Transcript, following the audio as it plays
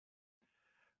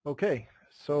Okay,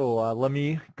 so let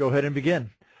me go ahead and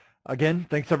begin. Again,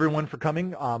 thanks everyone for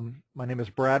coming. My name is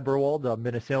Brad Burwald. I've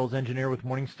been a sales engineer with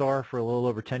Morningstar for a little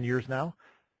over 10 years now.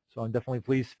 So I'm definitely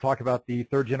pleased to talk about the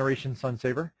third generation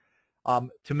SunSaver.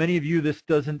 To many of you, this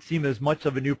doesn't seem as much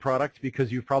of a new product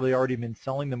because you've probably already been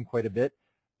selling them quite a bit.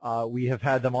 We have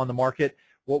had them on the market.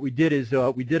 What we did is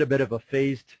we did a bit of a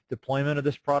phased deployment of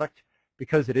this product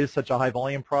because it is such a high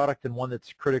volume product and one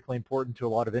that's critically important to a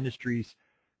lot of industries.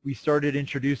 We started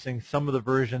introducing some of the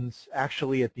versions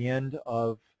actually at the end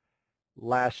of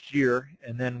last year,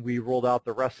 and then we rolled out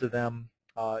the rest of them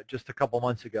just a couple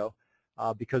months ago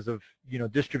because of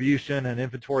distribution and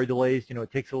inventory delays.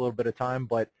 It takes a little bit of time,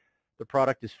 but the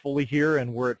product is fully here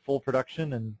and we're at full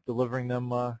production and delivering them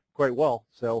quite well.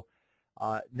 So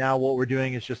now what we're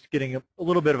doing is just getting a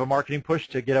little bit of a marketing push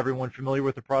to get everyone familiar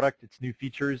with the product, its new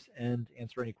features, and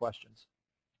answer any questions.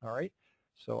 All right,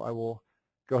 so I will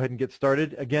go ahead and get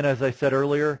started. Again, as I said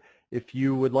earlier, if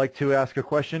you would like to ask a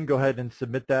question, go ahead and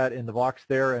submit that in the box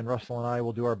there, and Russell and I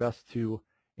will do our best to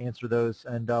answer those.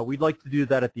 And we'd like to do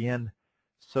that at the end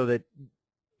so that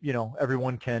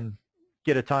everyone can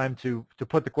get a time to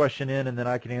put the question in, and then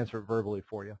I can answer it verbally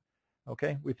for you.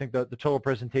 Okay, we think that the total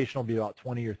presentation will be about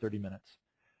 20 or 30 minutes.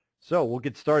 So we'll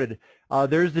get started.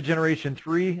 There's the Generation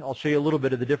 3. I'll show you a little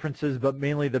bit of the differences, but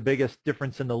mainly the biggest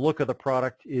difference in the look of the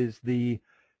product is the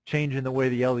change in the way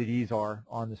the LEDs are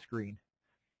on the screen.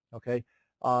 Okay,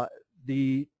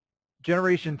 the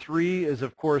Generation 3 is,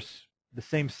 of course, the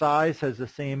same size, has the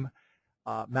same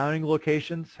mounting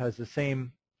locations, has the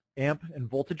same amp and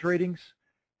voltage ratings,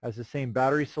 has the same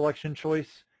battery selection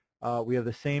choice. We have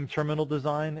the same terminal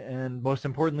design, and most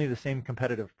importantly, the same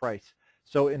competitive price.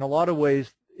 So in a lot of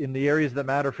ways, in the areas that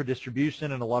matter for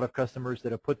distribution and a lot of customers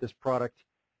that have put this product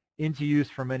into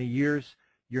use for many years,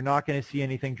 you're not going to see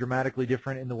anything dramatically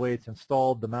different in the way it's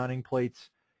installed, the mounting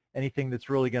plates, anything that's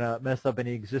really going to mess up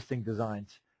any existing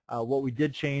designs. What we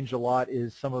did change a lot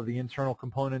is some of the internal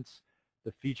components,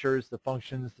 the features, the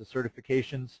functions, the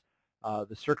certifications,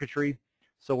 the circuitry.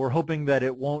 So we're hoping that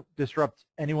it won't disrupt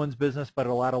anyone's business, but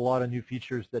it'll add a lot of new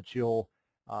features that you'll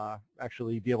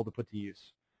actually be able to put to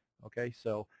use. Okay,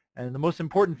 so, and the most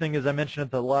important thing, as I mentioned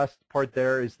at the last part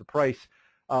there, is the price.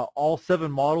 All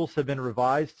 7 models have been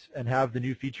revised and have the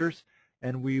new features,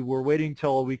 and we were waiting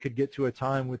till we could get to a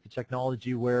time with the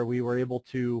technology where we were able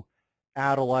to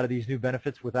add a lot of these new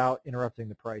benefits without interrupting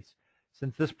the price.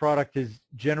 Since this product is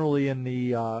generally in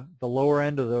the lower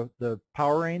end of the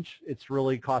power range, it's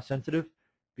really cost sensitive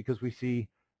because we see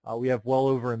we have well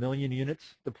over 1 million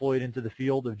units deployed into the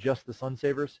field of just the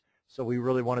SunSavers, so we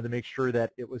really wanted to make sure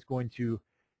that it was going to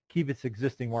keep its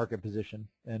existing market position,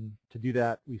 and to do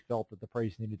that we felt that the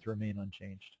price needed to remain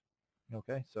unchanged.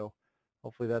 Okay, so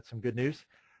hopefully that's some good news.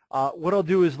 What I'll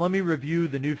do is let me review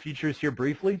the new features here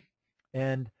briefly,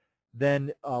 and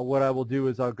then what I will do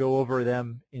is I'll go over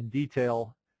them in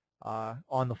detail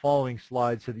on the following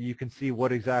slides so that you can see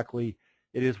what exactly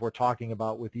it is we're talking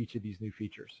about with each of these new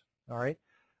features. All right.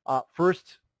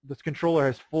 First, this controller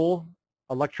has full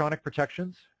electronic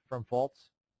protections from faults.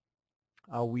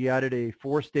 We added a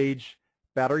 4-stage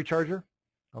battery charger.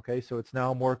 Okay, so it's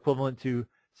now more equivalent to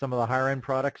some of the higher end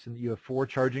products, and you have 4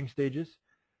 charging stages.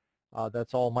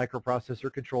 That's all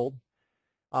microprocessor controlled.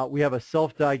 We have a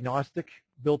self-diagnostic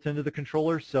built into the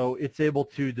controller, so it's able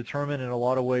to determine in a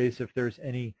lot of ways if there's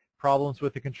any problems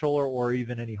with the controller or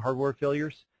even any hardware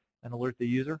failures and alert the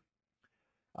user.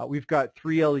 We've got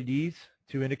 3 LEDs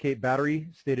to indicate battery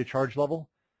stated charge level.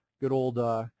 Good old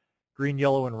green,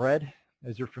 yellow, and red,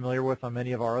 as you're familiar with on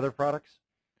many of our other products.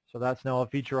 So that's now a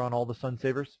feature on all the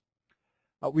SunSavers.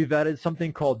 We've added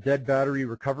something called dead battery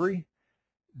recovery.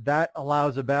 That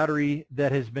allows a battery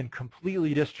that has been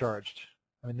completely discharged.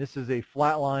 I mean, this is a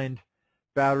flatlined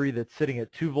battery that's sitting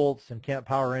at 2 volts and can't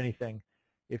power anything.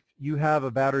 If you have a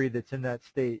battery that's in that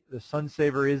state, the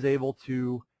SunSaver is able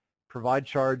to provide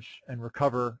charge and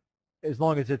recover. As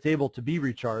long as it's able to be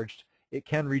recharged, it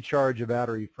can recharge a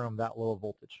battery from that low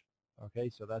voltage. Okay,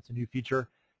 so that's a new feature,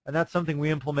 and that's something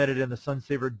we implemented in the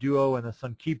SunSaver Duo and the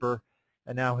SunKeeper,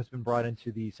 and now has been brought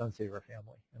into the SunSaver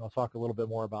family, and I'll talk a little bit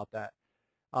more about that.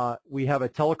 We have a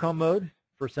telecom mode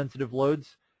for sensitive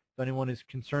loads. If anyone is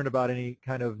concerned about any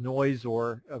kind of noise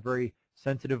or a very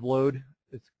sensitive load,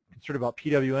 it's concerned about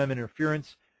PWM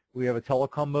interference, we have a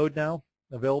telecom mode now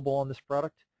available on this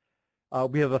product.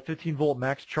 We have a 15-volt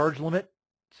max charge limit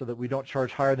so that we don't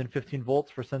charge higher than 15 volts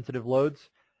for sensitive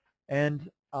loads. And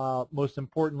most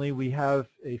importantly, we have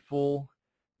a full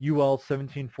UL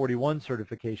 1741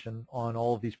 certification on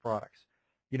all of these products.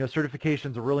 You know,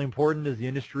 certifications are really important as the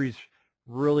industry's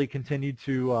really continued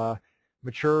to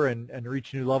mature and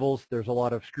reach new levels, there's a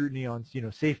lot of scrutiny on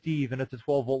safety, even at the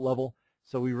 12-volt level.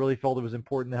 So we really felt it was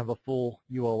important to have a full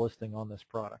UL listing on this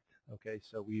product. Okay,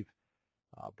 so we've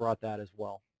brought that as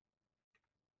well.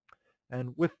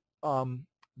 And with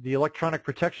the electronic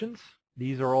protections,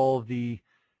 these are all of the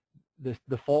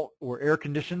fault or error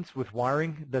conditions with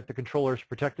wiring that the controller is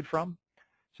protected from.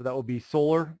 So that will be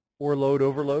solar or load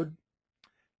overload,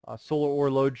 solar or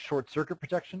load short circuit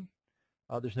protection.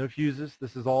 There's no fuses.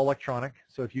 This is all electronic.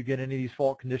 So if you get any of these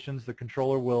fault conditions, the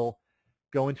controller will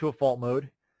go into a fault mode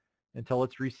until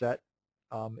it's reset.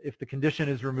 If the condition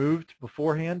is removed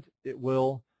beforehand, it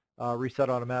will reset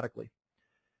automatically.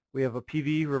 We have a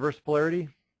PV reverse polarity,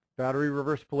 battery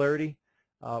reverse polarity.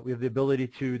 We have the ability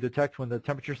to detect when the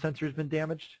temperature sensor has been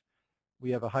damaged.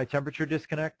 We have a high temperature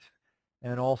disconnect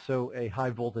and also a high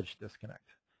voltage disconnect.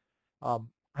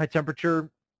 High temperature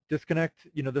disconnect,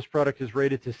 this product is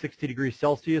rated to 60 degrees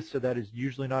Celsius, so that is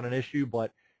usually not an issue,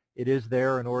 but it is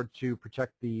there in order to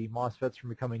protect the MOSFETs from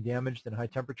becoming damaged in high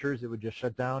temperatures. It would just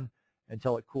shut down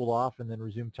until it cooled off and then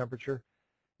resume temperature.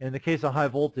 In the case of high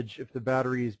voltage, if the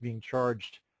battery is being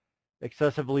charged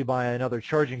excessively by another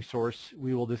charging source,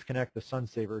 we will disconnect the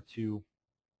SunSaver to,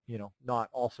 not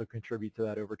also contribute to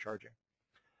that overcharging.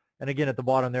 And again, at the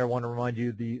bottom there, I want to remind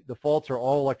you the faults are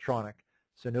all electronic,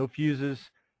 so no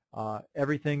fuses.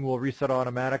 Everything will reset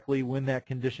automatically when that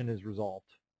condition is resolved.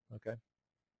 Okay.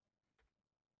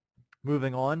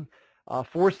 Moving on,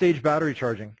 4-stage battery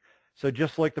charging. So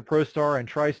just like the ProStar and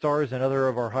TriStars and other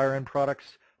of our higher-end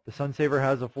products, the SunSaver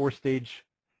has a 4-stage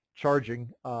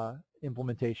charging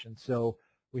implementation. So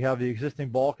we have the existing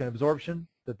bulk and absorption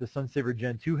that the SunSaver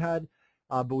Gen 2 had,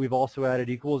 but we've also added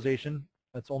equalization.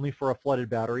 That's only for a flooded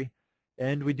battery.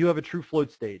 And we do have a true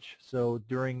float stage. So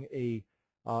during a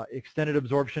extended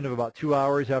absorption of about 2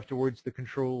 hours afterwards, the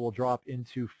controller will drop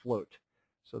into float.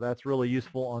 So that's really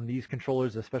useful on these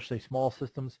controllers, especially small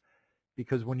systems,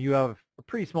 because when you have a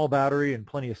pretty small battery and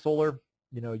plenty of solar,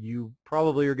 you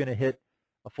probably are going to hit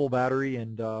a full battery,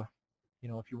 and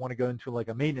if you want to go into like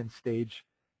a maintenance stage,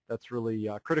 that's really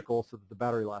critical so that the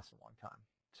battery lasts a long time.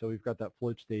 So we've got that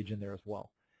float stage in there as well.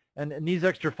 And these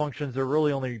extra functions are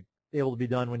really only able to be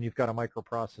done when you've got a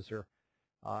microprocessor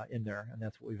in there, and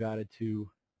that's what we've added to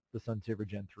the SunSaver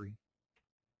Gen 3.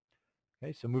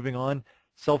 Okay, so moving on,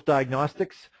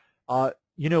 self-diagnostics.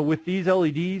 With these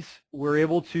LEDs, we're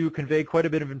able to convey quite a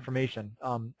bit of information.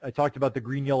 I talked about the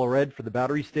green, yellow, red for the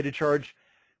battery state of charge.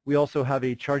 We also have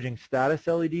a charging status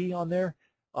LED on there.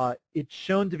 It's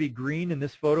shown to be green in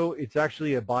this photo. It's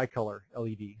actually a bicolor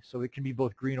LED, so it can be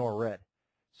both green or red.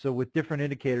 So with different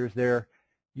indicators there,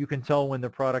 you can tell when the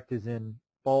product is in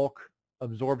bulk,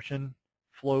 absorption,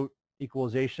 float,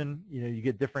 equalization. You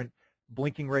get different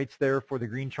blinking rates there for the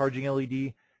green charging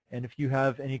LED, and if you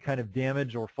have any kind of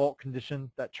damage or fault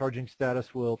condition, that charging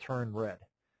status will turn red.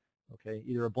 Okay,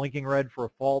 either a blinking red for a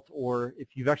fault, or if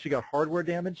you've actually got hardware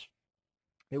damage,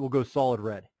 it will go solid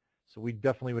red. So we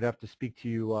definitely would have to speak to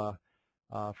you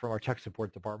from our tech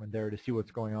support department there to see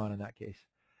what's going on in that case.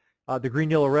 The green,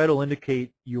 yellow, red will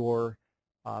indicate your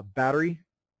battery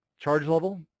charge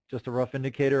level, just a rough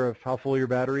indicator of how full your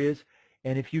battery is.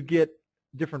 And if you get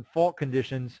different fault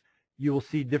conditions, you will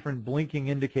see different blinking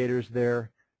indicators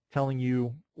there telling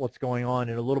you what's going on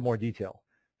in a little more detail.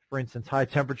 For instance, high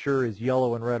temperature is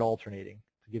yellow and red alternating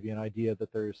to give you an idea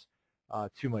that there's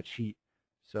too much heat.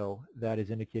 So that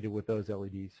is indicated with those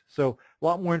LEDs. So a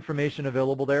lot more information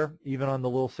available there, even on the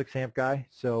little 6-amp guy.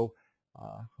 So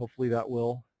hopefully that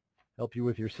will help you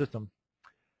with your system.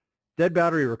 Dead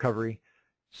battery recovery.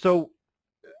 So,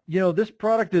 this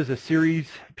product is a series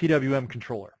PWM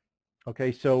controller.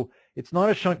 Okay, so it's not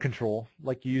a shunt control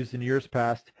like you used in years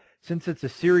past. Since it's a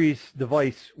series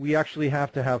device, we actually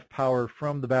have to have power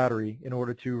from the battery in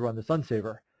order to run the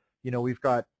SunSaver.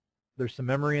 There's some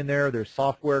memory in there, there's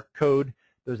software code,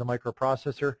 there's a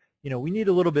microprocessor. We need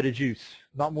a little bit of juice,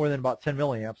 not more than about 10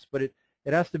 milliamps, but it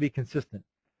has to be consistent.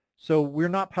 So we're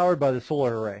not powered by the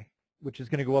solar array, which is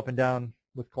going to go up and down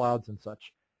with clouds and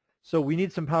such. So we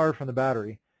need some power from the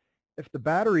battery. If the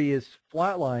battery is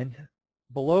flatlined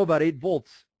below about 8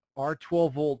 volts, our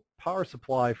 12-volt power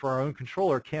supply for our own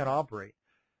controller can't operate.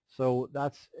 So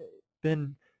that's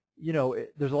been,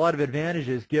 there's a lot of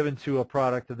advantages given to a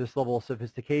product of this level of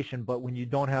sophistication, but when you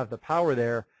don't have the power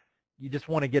there, you just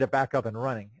want to get it back up and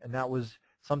running. And that was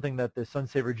something that the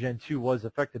SunSaver Gen 2 was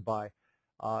affected by.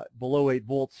 Below 8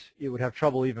 volts, it would have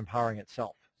trouble even powering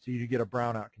itself. So you get a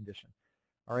brownout condition.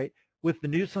 All right. With the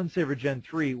new SunSaver Gen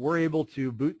 3, we're able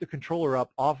to boot the controller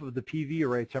up off of the PV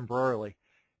array temporarily,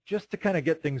 just to kind of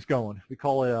get things going. We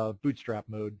call it a bootstrap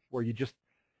mode, where you just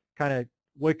kind of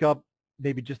wake up,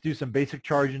 maybe just do some basic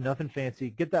charging, nothing fancy,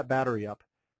 get that battery up.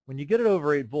 When you get it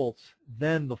over 8 volts,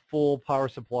 then the full power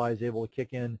supply is able to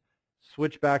kick in,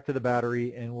 switch back to the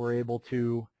battery, and we're able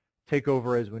to take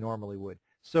over as we normally would.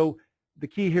 So the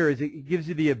key here is it gives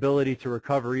you the ability to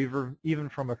recover even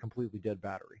from a completely dead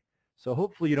battery. So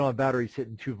hopefully you don't have batteries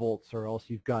hitting 2 volts, or else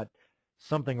you've got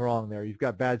something wrong there. You've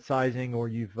got bad sizing, or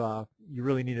you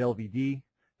really need LVD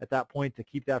at that point to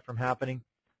keep that from happening.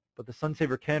 But the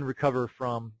SunSaver can recover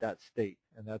from that state,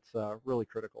 and that's really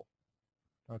critical.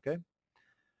 Okay.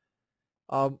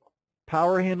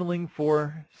 Power handling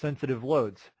for sensitive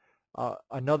loads.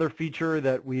 Another feature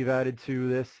that we've added to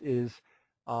this is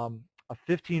a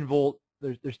 15 volt.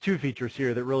 There's 2 features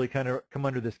here that really kind of come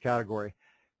under this category.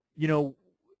 You know,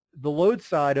 the load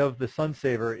side of the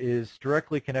SunSaver is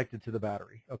directly connected to the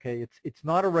battery. Okay, it's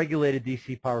not a regulated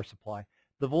DC power supply.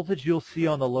 The voltage you'll see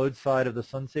on the load side of the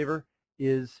SunSaver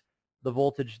is the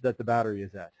voltage that the battery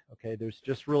is at. Okay, there's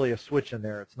just really a switch in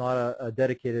there. It's not a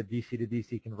dedicated DC to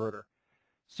DC converter.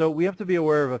 So we have to be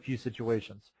aware of a few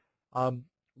situations.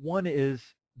 One is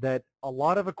that a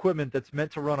lot of equipment that's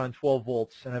meant to run on 12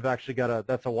 volts, and I've actually got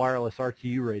that's a wireless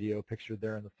RTU radio pictured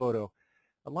there in the photo.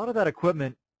 A lot of that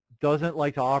equipment doesn't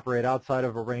like to operate outside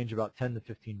of a range about 10 to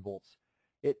 15 volts.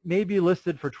 It may be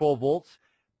listed for 12 volts,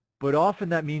 but often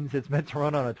that means it's meant to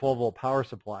run on a 12 volt power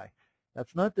supply.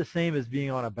 That's not the same as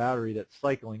being on a battery that's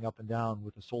cycling up and down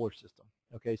with a solar system.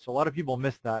 Okay, so a lot of people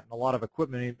miss that, and a lot of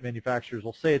equipment manufacturers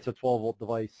will say it's a 12 volt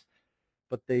device,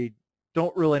 but they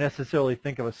don't really necessarily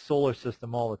think of a solar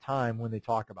system all the time when they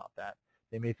talk about that.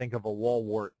 They may think of a wall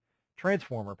wart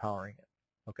transformer powering it.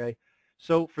 Okay,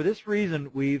 so for this reason,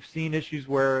 we've seen issues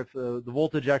where if the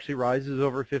voltage actually rises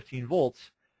over 15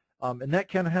 volts, and that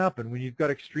can happen when you've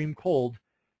got extreme cold,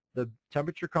 the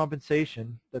temperature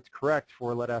compensation that's correct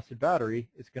for a lead-acid battery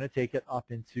is going to take it up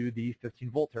into the 15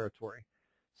 volt territory.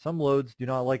 Some loads do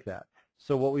not like that.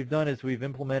 So what we've done is we've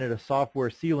implemented a software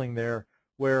ceiling there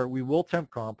where we will temp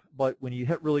comp, but when you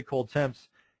hit really cold temps,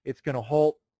 it's going to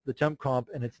halt the temp comp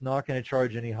and it's not going to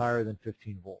charge any higher than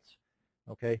 15 volts.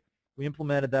 Okay, we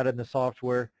implemented that in the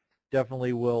software.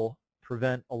 Definitely will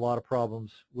prevent a lot of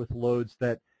problems with loads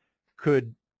that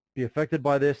could be affected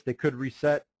by this. They could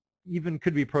reset, even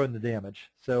could be prone to damage.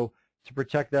 So to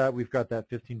protect that, we've got that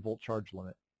 15 volt charge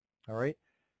limit. All right.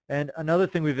 And another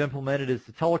thing we've implemented is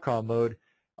the telecom mode.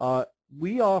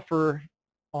 We offer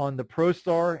on the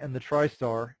ProStar and the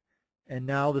TriStar, and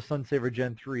now the SunSaver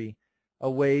Gen 3, a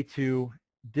way to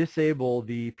disable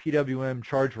the PWM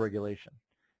charge regulation.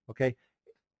 Okay,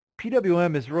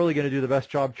 PWM is really going to do the best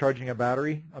job charging a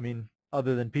battery. I mean,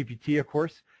 other than PPT, of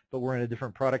course, but we're in a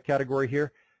different product category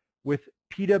here. With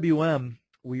PWM,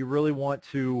 we really want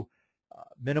to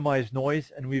minimize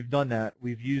noise, and we've done that.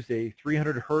 We've used a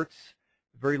 300 hertz,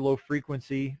 very low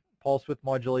frequency pulse width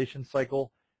modulation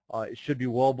cycle. It should be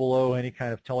well below any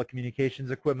kind of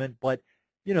telecommunications equipment, but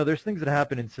you know, there's things that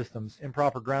happen in systems.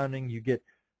 Improper grounding, you get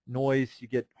noise, you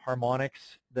get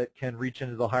harmonics that can reach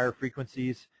into the higher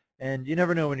frequencies, and you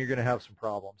never know when you're going to have some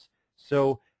problems.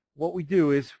 So what we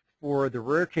do is, for the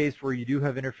rare case where you do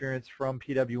have interference from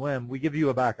PWM, we give you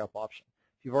a backup option.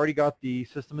 If you've already got the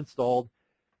system installed,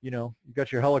 you know, you've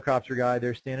got your helicopter guy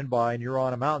there standing by and you're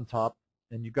on a mountaintop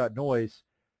and you've got noise,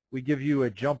 we give you a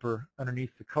jumper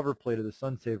underneath the cover plate of the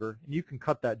SunSaver, and you can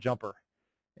cut that jumper,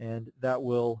 and that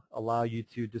will allow you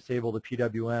to disable the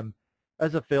PWM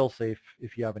as a fail-safe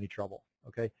if you have any trouble.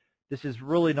 Okay, this is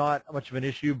really not much of an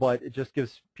issue, but it just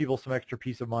gives people some extra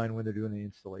peace of mind when they're doing the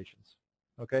installations.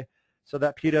 Okay, so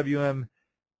that PWM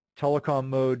telecom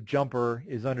mode jumper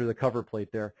is under the cover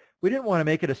plate there. We didn't want to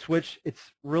make it a switch.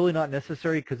 It's really not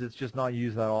necessary because it's just not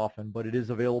used that often, but it is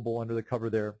available under the cover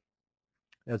there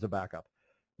as a backup.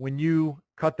 When you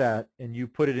cut that and you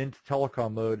put it into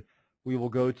telecom mode, we will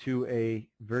go to a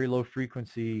very low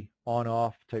frequency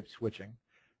on-off type switching.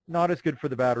 Not as good for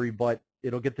the battery, but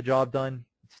it'll get the job done.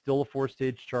 It's still a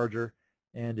 4-stage charger,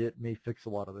 and it may fix a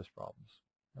lot of those problems.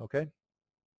 Okay?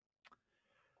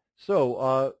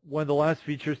 So one of the last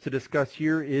features to discuss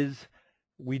here is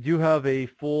we do have a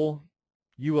full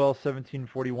UL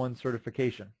 1741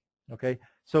 certification. Okay?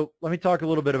 So let me talk a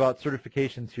little bit about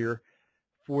certifications here.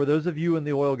 For those of you in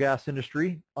the oil gas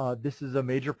industry, this is a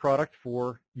major product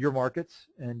for your markets,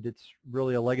 and it's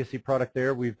really a legacy product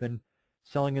there. We've been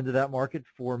selling into that market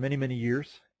for many, many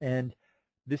years, and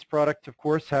this product, of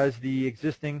course, has the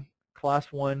existing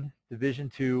Class 1 Division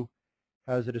 2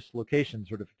 hazardous location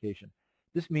certification.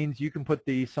 This means you can put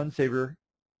the SunSaver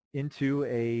into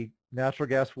a natural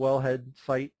gas wellhead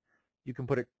site. You can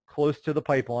put it close to the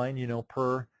pipeline, you know,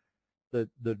 per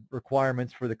the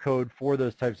requirements for the code for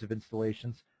those types of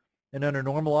installations. And under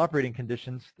normal operating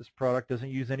conditions, this product doesn't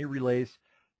use any relays.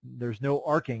 There's no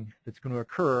arcing that's going to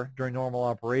occur during normal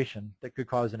operation that could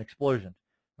cause an explosion.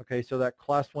 Okay, so that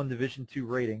Class 1 Division 2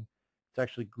 rating, it's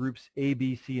actually groups A,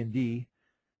 B, C, and D,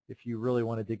 if you really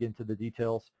want to dig into the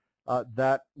details,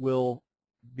 that will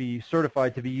be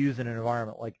certified to be used in an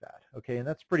environment like that. Okay, and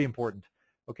that's pretty important.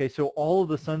 Okay, so all of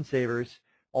the SunSavers,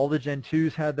 all the Gen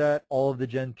 2s had that, all of the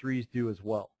Gen 3s do as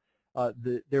well.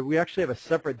 We actually have a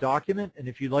separate document, and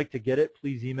if you'd like to get it,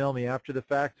 please email me after the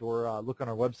fact or look on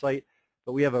our website.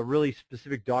 But we have a really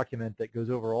specific document that goes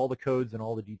over all the codes and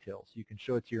all the details. You can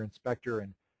show it to your inspector,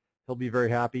 and he'll be very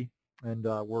happy. And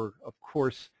we're, of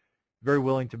course, very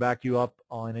willing to back you up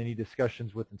on any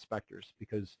discussions with inspectors,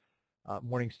 because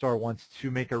Morningstar wants to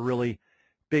make a really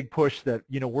big push that,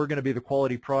 you know, we're going to be the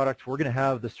quality product. We're going to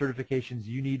have the certifications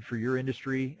you need for your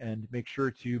industry, and make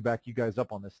sure to back you guys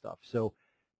up on this stuff. So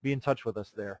be in touch with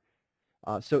us there.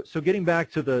 So getting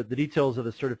back to the details of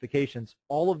the certifications,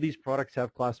 all of these products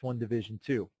have Class 1 Division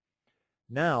 2.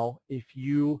 Now, if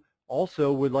you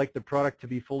also would like the product to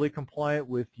be fully compliant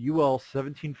with UL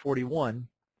 1741,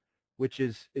 which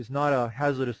is not a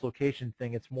hazardous location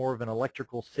thing, it's more of an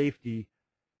electrical safety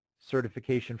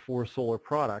certification for solar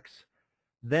products,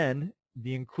 then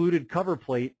the included cover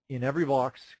plate in every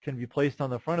box can be placed on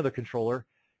the front of the controller,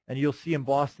 and you'll see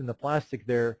embossed in the plastic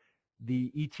there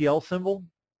the ETL symbol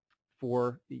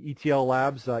for the ETL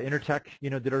Labs. Intertech,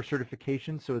 you know, did our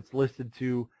certification, so it's listed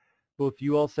to both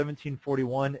UL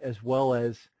 1741 as well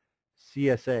as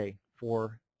CSA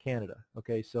for Canada.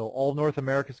 Okay, so all North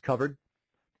America is covered,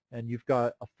 and you've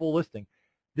got a full listing.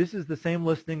 This is the same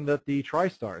listing that the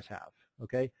TriStars have.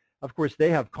 Okay, of course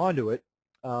they have conduit.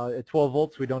 At 12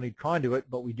 volts we don't need conduit,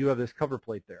 but we do have this cover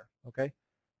plate there. Okay,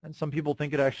 and some people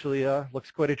think it actually looks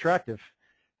quite attractive,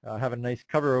 having a nice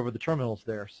cover over the terminals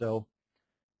there. So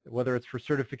whether it's for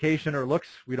certification or looks,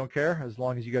 we don't care, as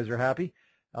long as you guys are happy.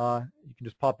 You can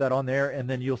just pop that on there, and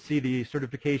then you'll see the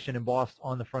certification embossed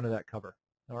on the front of that cover.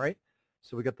 All right,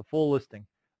 so we got the full listing.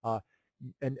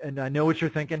 And I know what you're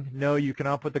thinking. No, you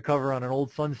cannot put the cover on an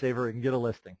old SunSaver and get a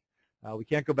listing. We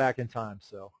can't go back in time,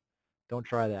 so don't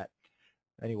try that.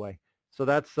 Anyway, so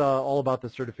that's all about the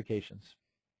certifications.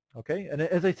 Okay, and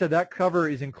as I said, that cover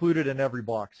is included in every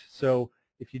box. So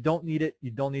if you don't need it,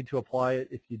 you don't need to apply it.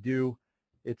 If you do,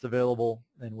 it's available,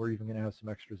 and we're even going to have some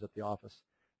extras at the office.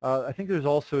 I think there's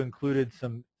also included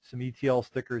some ETL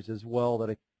stickers as well that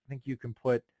I think you can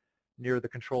put near the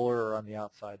controller or on the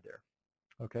outside there.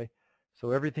 Okay,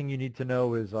 so everything you need to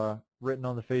know is written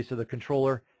on the face of the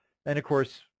controller, and of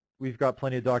course we've got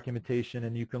plenty of documentation,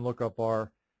 and you can look up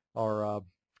our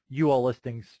UL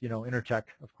listings. You know, Intertech,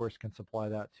 of course, can supply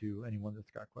that to anyone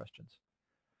that's got questions.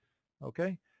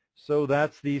 Okay, so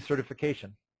that's the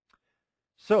certification.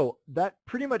 So that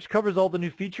pretty much covers all the new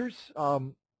features.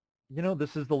 You know,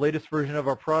 this is the latest version of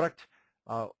our product.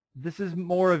 This is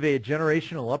more of a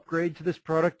generational upgrade to this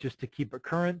product, just to keep it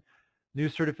current. New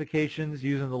certifications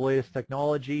using the latest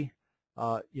technology.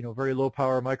 You know, very low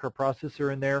power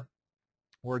microprocessor in there.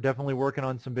 We're definitely working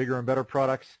on some bigger and better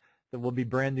products that will be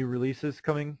brand new releases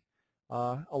coming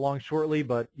along shortly,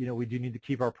 but you know, we do need to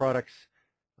keep our products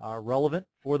relevant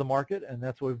for the market, and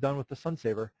that's what we've done with the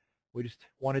SunSaver. We just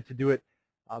wanted to do it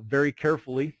very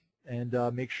carefully and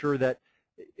make sure that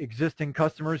existing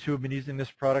customers who have been using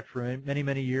this product for many,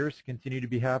 many years continue to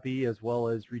be happy, as well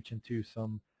as reach into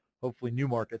some hopefully new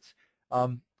markets.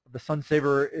 The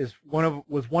SunSaver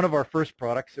was one of our first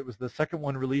products. It was the second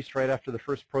one released right after the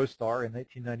first ProStar in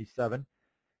 1997,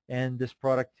 and this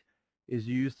product is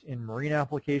used in marine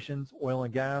applications, oil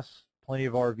and gas, plenty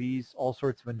of RVs, all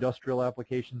sorts of industrial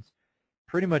applications.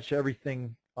 Pretty much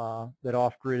everything that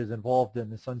off-grid is involved in,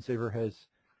 the SunSaver has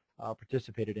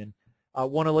participated in. I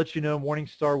want to let you know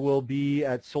Morningstar will be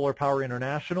at Solar Power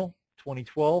International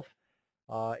 2012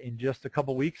 in just a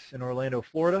couple weeks in Orlando,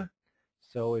 Florida.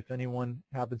 So if anyone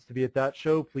happens to be at that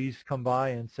show, please come by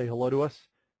and say hello to us.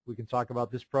 We can talk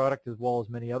about this product as well as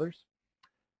many others.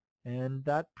 And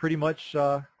that pretty much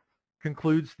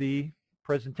concludes the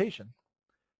presentation.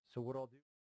 So what I'll do